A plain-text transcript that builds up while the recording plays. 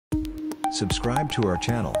Subscribe to our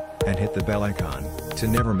channel, and hit the bell icon, to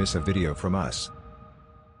never miss a video from us.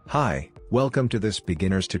 Hi, welcome to this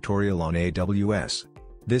beginner's tutorial on AWS.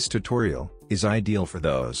 This tutorial is ideal for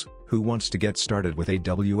those who wants to get started with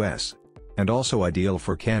AWS, and also ideal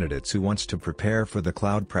for candidates who wants to prepare for the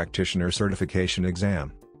Cloud Practitioner Certification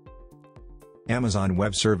exam. Amazon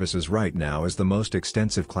Web Services right now is the most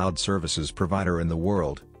extensive cloud services provider in the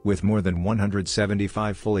world, with more than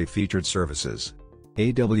 175 fully featured services.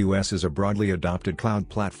 AWS is a broadly adopted cloud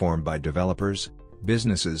platform by developers,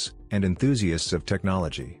 businesses, and enthusiasts of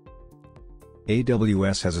technology.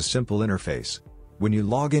 AWS has a simple interface. When you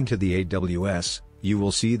log into the AWS, you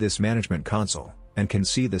will see this management console, and can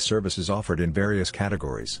see the services offered in various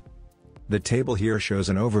categories. The table here shows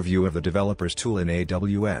an overview of the developers tool in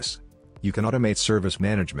AWS. You can automate service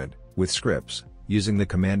management with scripts using the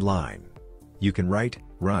command line. You can write,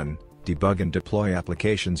 run, debug and deploy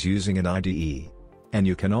applications using an IDE. And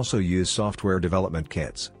you can also use software development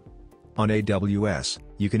kits. On AWS,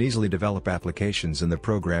 you can easily develop applications in the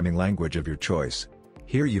programming language of your choice.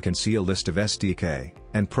 Here you can see a list of SDK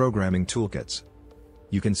and programming toolkits.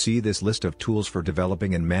 You can see this list of tools for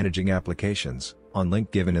developing and managing applications on link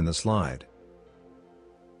given in the slide.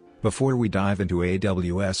 Before we dive into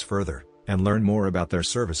AWS further and learn more about their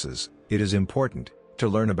services, it is important to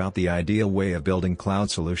learn about the ideal way of building cloud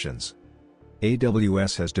solutions.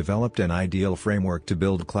 AWS has developed an ideal framework to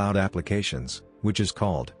build cloud applications, which is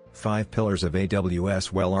called 5 Pillars of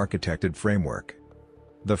AWS Well Architected Framework.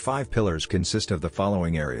 The 5 pillars consist of the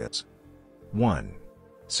following areas. 1.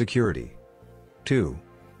 Security. 2.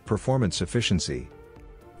 Performance efficiency.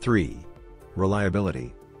 3.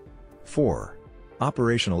 Reliability. 4.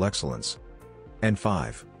 Operational excellence. And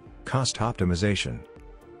 5. Cost optimization.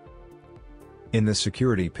 In the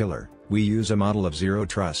security pillar, we use a model of zero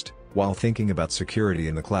trust, while thinking about security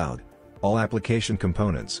in the cloud. All application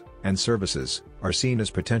components and services are seen as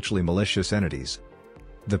potentially malicious entities.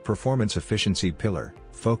 The performance efficiency pillar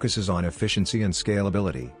focuses on efficiency and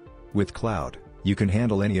scalability. With cloud, you can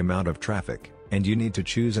handle any amount of traffic, and you need to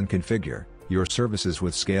choose and configure your services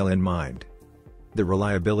with scale in mind. The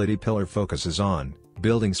reliability pillar focuses on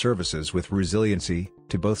building services with resiliency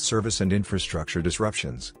to both service and infrastructure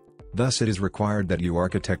disruptions. Thus it is required that you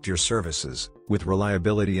architect your services with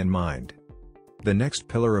reliability in mind. The next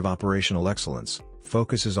pillar of operational excellence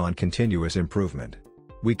focuses on continuous improvement.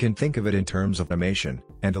 We can think of it in terms of automation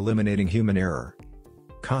and eliminating human error.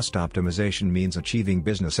 Cost optimization means achieving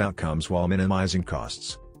business outcomes while minimizing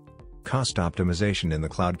costs. Cost optimization in the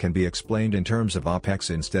cloud can be explained in terms of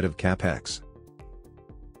OpEx instead of CapEx.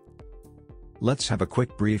 Let's have a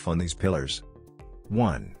quick brief on these pillars.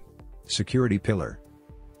 1. Security pillar.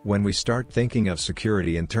 When we start thinking of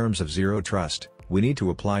security in terms of zero trust, we need to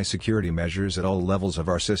apply security measures at all levels of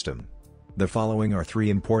our system. The following are 3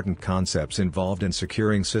 important concepts involved in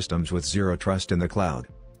securing systems with zero trust in the cloud: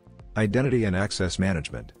 identity and access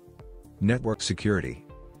management, network security,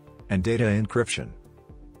 and data encryption.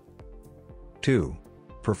 2.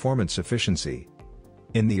 Performance efficiency.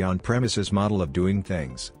 In the on-premises model of doing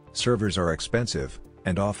things, servers are expensive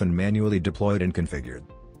and often manually deployed and configured.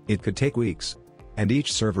 It could take weeks, and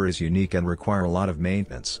each server is unique and require a lot of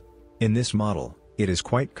maintenance. In this model, it is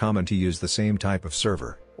quite common to use the same type of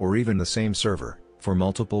server, or even the same server, for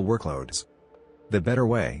multiple workloads. The better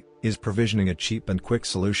way is provisioning a cheap and quick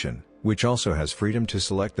solution, which also has freedom to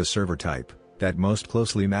select the server type that most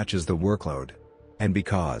closely matches the workload. And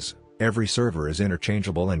because every server is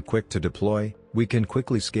interchangeable and quick to deploy, we can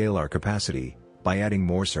quickly scale our capacity by adding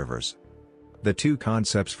more servers. The 2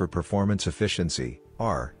 concepts for performance efficiency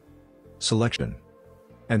are selection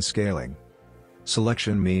and scaling.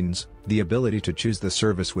 Selection means the ability to choose the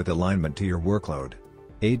service with alignment to your workload.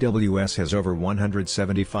 AWS has over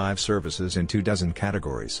 175 services in 24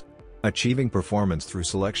 categories. Achieving performance through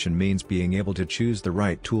selection means being able to choose the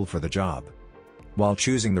right tool for the job. While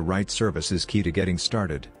choosing the right service is key to getting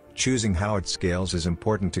started, choosing how it scales is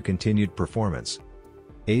important to continued performance.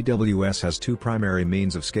 AWS has 2 primary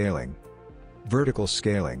means of scaling: vertical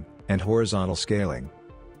scaling and horizontal scaling.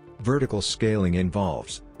 Vertical scaling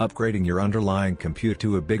involves upgrading your underlying compute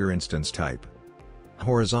to a bigger instance type.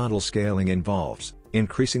 Horizontal scaling involves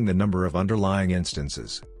increasing the number of underlying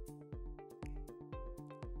instances.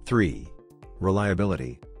 3.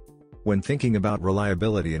 Reliability. When thinking about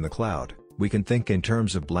reliability in the cloud, we can think in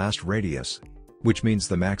terms of blast radius, which means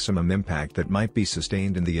the maximum impact that might be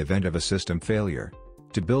sustained in the event of a system failure.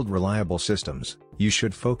 To build reliable systems, you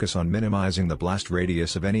should focus on minimizing the blast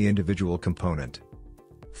radius of any individual component.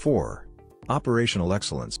 4. Operational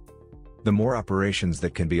excellence. The more operations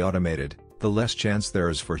that can be automated, the less chance there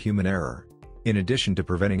is for human error. In addition to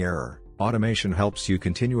preventing error, Automation helps you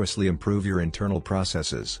continuously improve your internal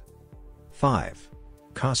processes. 5.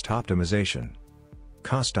 Cost optimization.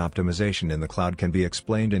 Cost optimization in the cloud can be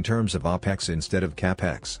explained in terms of OpEx instead of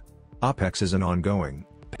CapEx. OpEx is an ongoing,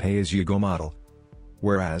 pay-as-you-go model,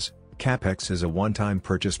 whereas CapEx is a one-time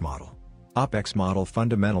purchase model. OpEx model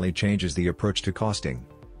fundamentally changes the approach to costing.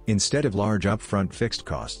 Instead of large upfront fixed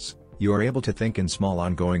costs, you are able to think in small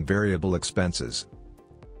ongoing variable expenses.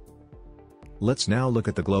 Let's now look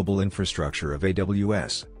at the global infrastructure of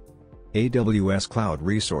AWS. AWS cloud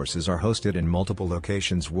resources are hosted in multiple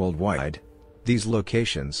locations worldwide. These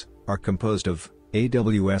locations are composed of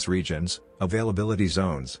AWS regions, availability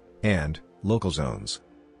zones, and local zones.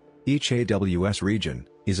 Each AWS region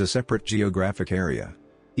is a separate geographic area.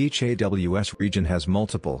 Each AWS region has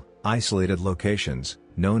multiple, isolated locations,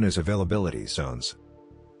 known as availability zones.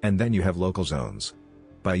 And then you have local zones.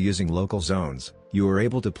 By using local zones, you are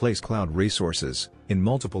able to place cloud resources in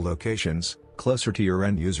multiple locations, closer to your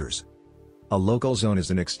end users. A local zone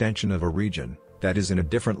is an extension of a region that is in a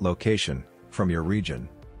different location from your region.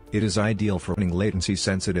 It is ideal for running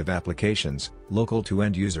latency-sensitive applications, local to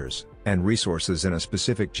end users, and resources in a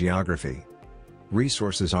specific geography.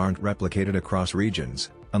 Resources aren't replicated across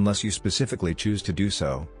regions, unless you specifically choose to do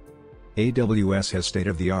so. AWS has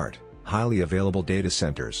state-of-the-art, highly available data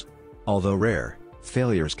centers. Although rare,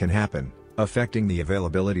 failures can happen, affecting the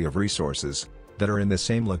availability of resources that are in the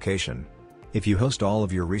same location. If you host all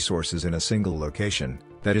of your resources in a single location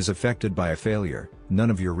that is affected by a failure, none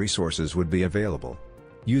of your resources would be available.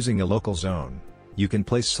 Using a local zone, you can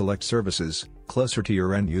place select services closer to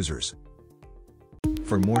your end users.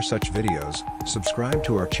 For more such videos, subscribe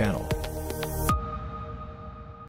to our channel.